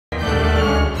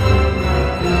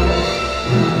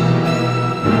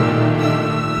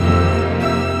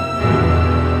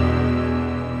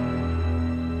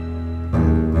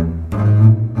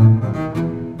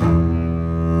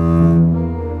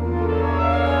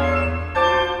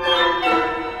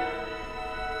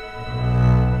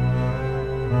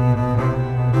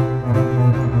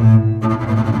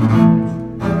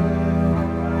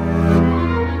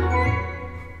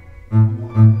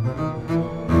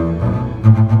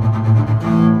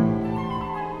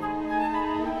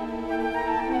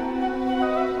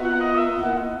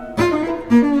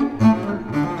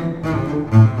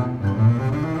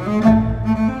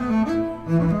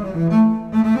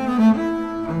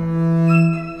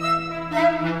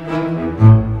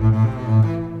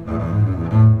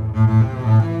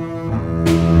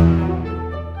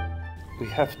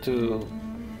have to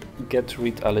get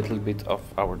rid a little bit of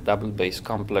our double bass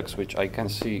complex, which I can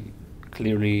see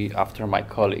clearly after my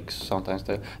colleagues. Sometimes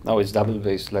they, no, it's double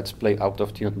bass, let's play out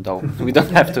of tune. No, we don't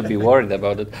have to be worried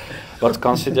about it. But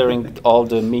considering all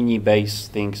the mini bass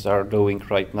things are doing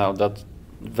right now, that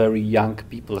very young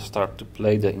people start to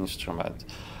play the instrument,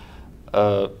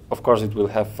 of course it will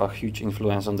have a huge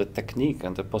influence on the technique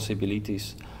and the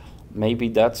possibilities. Maybe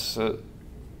that's,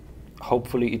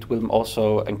 hopefully it will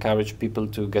also encourage people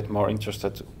to get more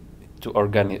interested to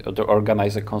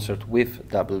organize a concert with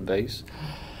double bass.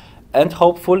 And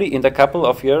hopefully in a couple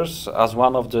of years, as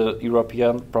one of the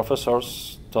European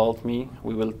professors told me,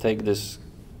 we will take this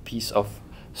piece of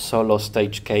solo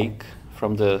stage cake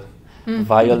from the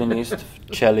violinist,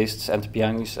 cellists and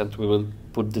pianists, and we will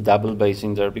put the double bass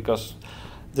in there, because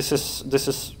this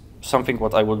is something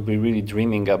what I would be really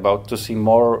dreaming about, to see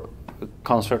more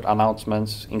concert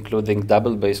announcements including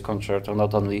double bass concerto,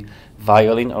 not only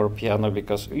violin or piano,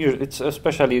 because it's,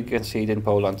 especially you can see it in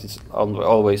Poland, it's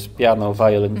always piano,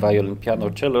 violin, violin,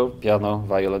 piano, cello, piano,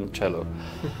 violin, cello.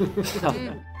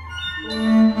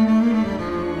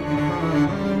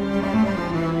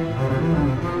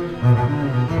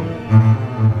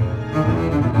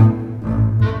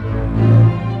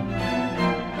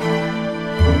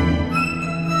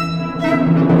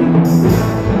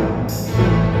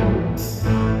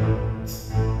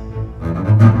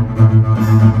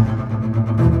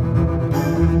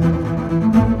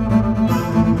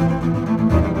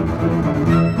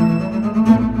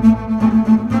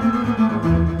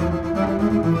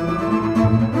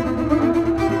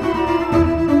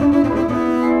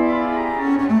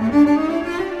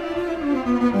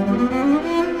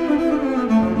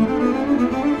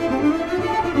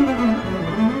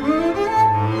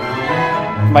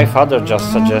 My father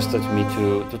just suggested me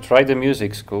to try the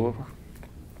music school.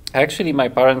 Actually, my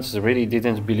parents really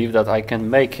didn't believe that I can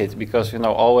make it, because, you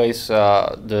know, always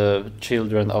the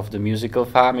children of the musical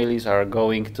families are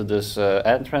going to this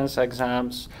entrance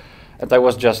exams, and I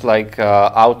was just like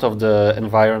out of the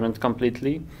environment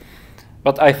completely.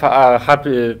 But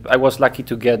I was lucky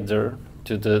to get there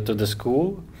to the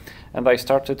school, and I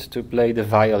started to play the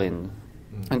violin.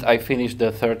 And I finished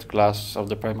the third class of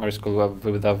the primary school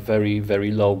with a very,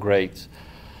 very low grade.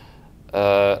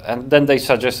 And then they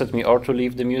suggested me or to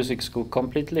leave the music school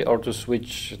completely or to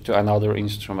switch to another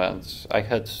instrument. I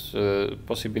had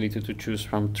possibility to choose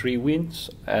from 3 winds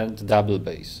and double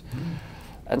bass.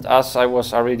 And as I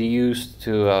was already used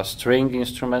to a string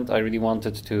instrument, I really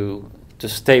wanted to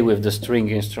stay with the string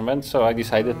instrument, so I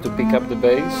decided to pick up the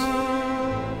bass.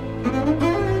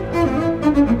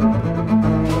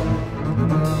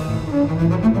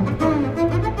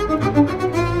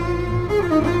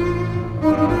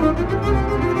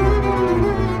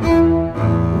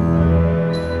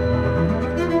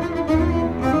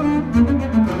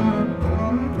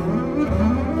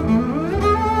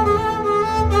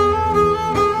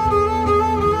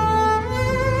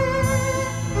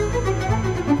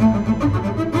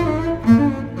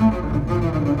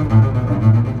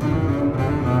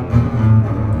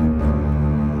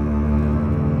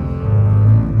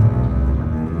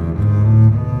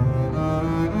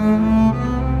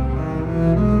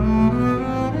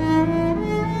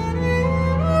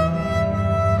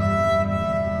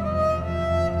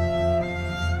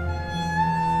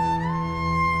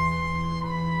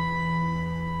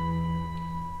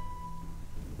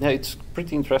 Yeah, it's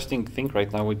pretty interesting thing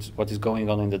right now with what is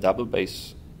going on in the double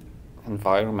bass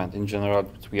environment in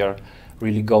general. We are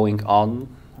really going on.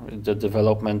 The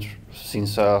development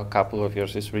since a couple of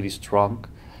years is really strong,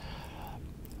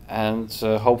 and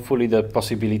hopefully the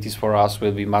possibilities for us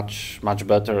will be much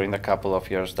better in a couple of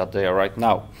years than they are right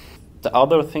now. The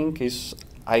other thing is,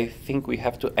 I think we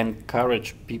have to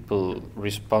encourage people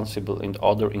responsible in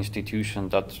other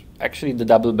institutions that actually the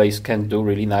double bass can do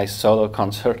really nice solo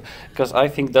concert, because I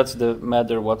think that's the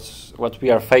matter what we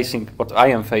are facing, what I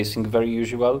am facing very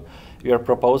usual. We are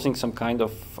proposing some kind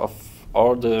of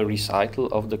order recital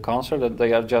of the concert, and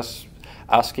they are just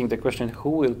asking the question,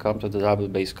 who will come to the double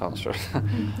bass concert?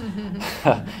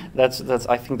 That's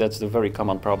I think that's the very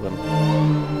common problem.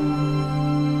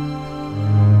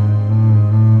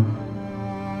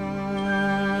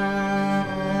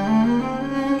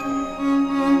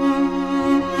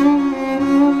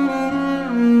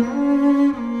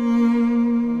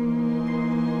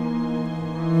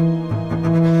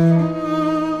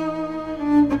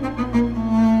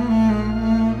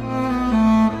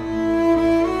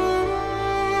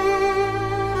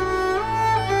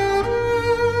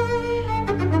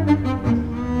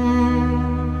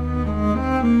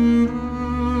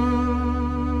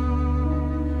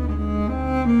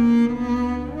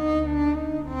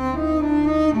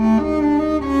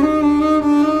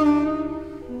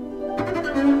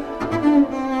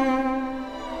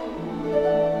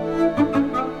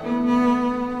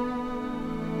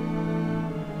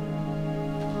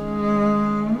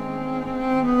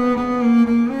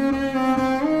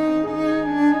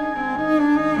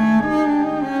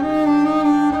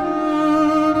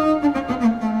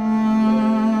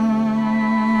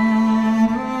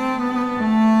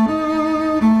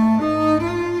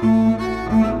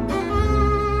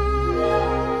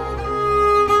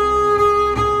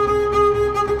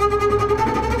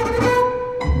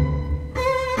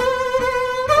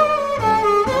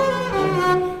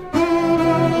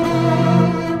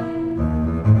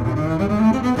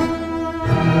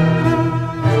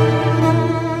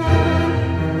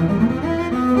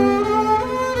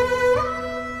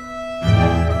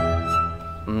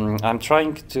 I'm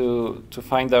trying to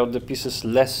find out the pieces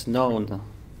less known,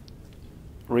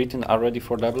 written already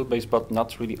for double bass, but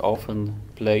not really often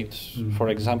played. For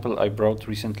example, I brought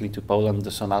recently to Poland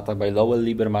the sonata by Lowell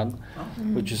Lieberman,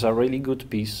 which is a really good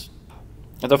piece.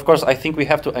 And of course, I think we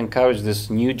have to encourage this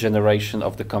new generation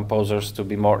of the composers to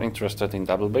be more interested in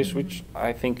double bass, which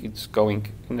I think it's going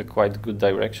in a quite good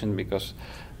direction, because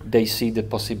they see the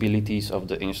possibilities of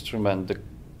the instrument, the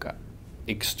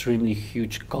extremely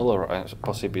huge color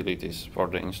possibilities for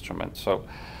the instrument. So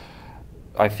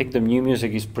I think the new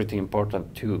music is pretty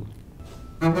important too.